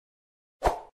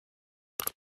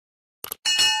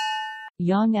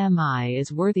Young Mi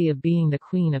is worthy of being the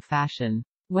queen of fashion.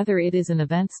 Whether it is an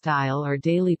event style or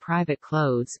daily private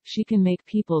clothes, she can make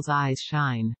people's eyes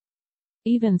shine.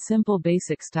 Even simple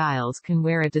basic styles can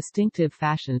wear a distinctive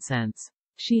fashion sense.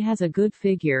 She has a good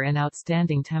figure and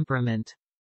outstanding temperament.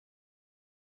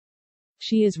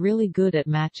 She is really good at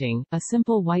matching. A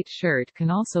simple white shirt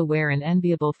can also wear an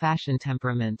enviable fashion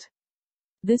temperament.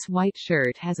 This white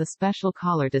shirt has a special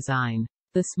collar design.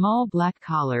 The small black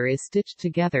collar is stitched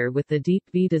together with the deep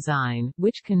V design,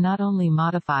 which can not only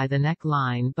modify the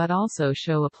neckline but also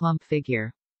show a plump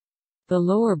figure. The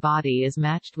lower body is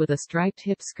matched with a striped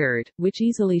hip skirt, which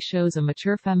easily shows a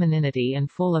mature femininity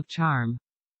and full of charm.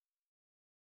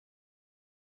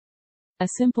 A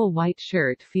simple white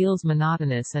shirt feels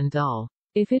monotonous and dull.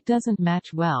 If it doesn't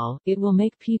match well, it will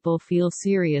make people feel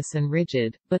serious and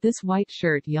rigid, but this white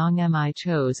shirt Young Mi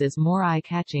chose is more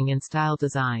eye-catching in style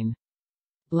design.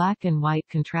 Black and white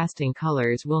contrasting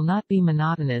colors will not be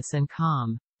monotonous and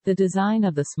calm. The design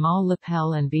of the small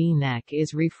lapel and V-neck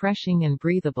is refreshing and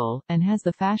breathable, and has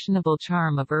the fashionable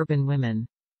charm of urban women.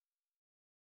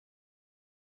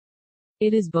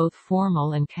 It is both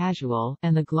formal and casual,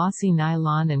 and the glossy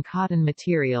nylon and cotton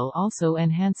material also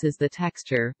enhances the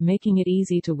texture, making it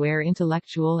easy to wear.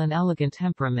 Intellectual and elegant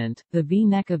temperament. The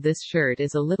V-neck of this shirt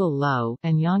is a little low,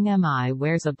 and Young Mi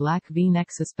wears a black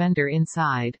V-neck suspender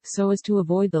inside, so as to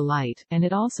avoid the light, and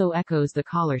it also echoes the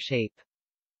collar shape.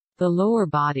 The lower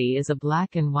body is a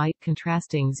black and white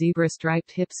contrasting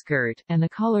zebra-striped hip skirt, and the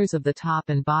colors of the top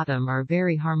and bottom are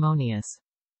very harmonious.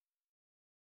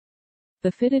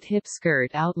 The fitted hip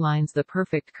skirt outlines the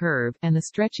perfect curve, and the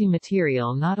stretchy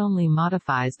material not only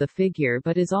modifies the figure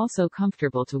but is also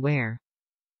comfortable to wear.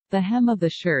 The hem of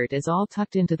the shirt is all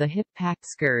tucked into the hip-packed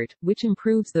skirt, which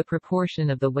improves the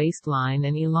proportion of the waistline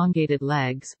and elongated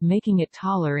legs, making it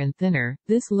taller and thinner.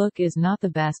 This look is not the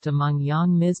best among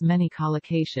Young Mi's many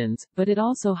collocations, but it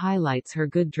also highlights her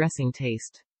good dressing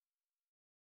taste.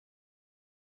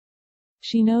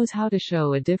 She knows how to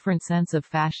show a different sense of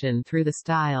fashion through the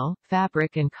style,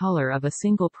 fabric and color of a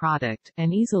single product,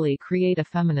 and easily create a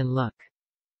feminine look.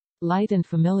 Light and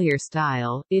familiar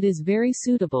style, it is very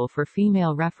suitable for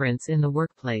female reference in the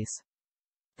workplace.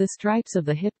 The stripes of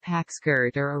the hip pack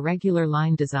skirt are irregular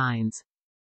line designs.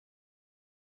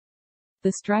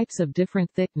 The stripes of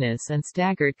different thickness and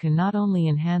staggered can not only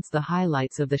enhance the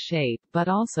highlights of the shape but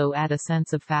also add a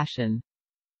sense of fashion.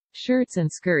 Shirts and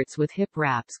skirts with hip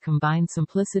wraps combine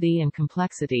simplicity and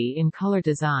complexity in color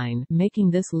design,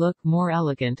 making this look more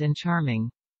elegant and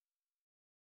charming.